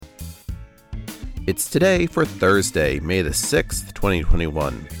It's today for Thursday, May the 6th,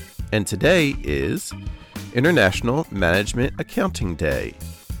 2021, and today is International Management Accounting Day,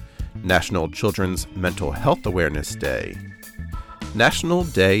 National Children's Mental Health Awareness Day, National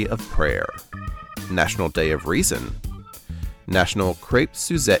Day of Prayer, National Day of Reason, National Crepe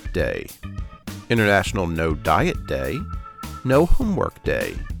Suzette Day, International No Diet Day, No Homework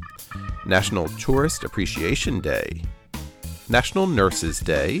Day, National Tourist Appreciation Day, National Nurses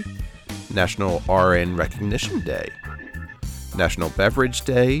Day, National RN Recognition Day, National Beverage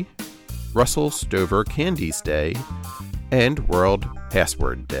Day, Russell Stover Candies Day, and World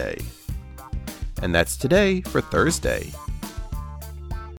Password Day. And that's today for Thursday.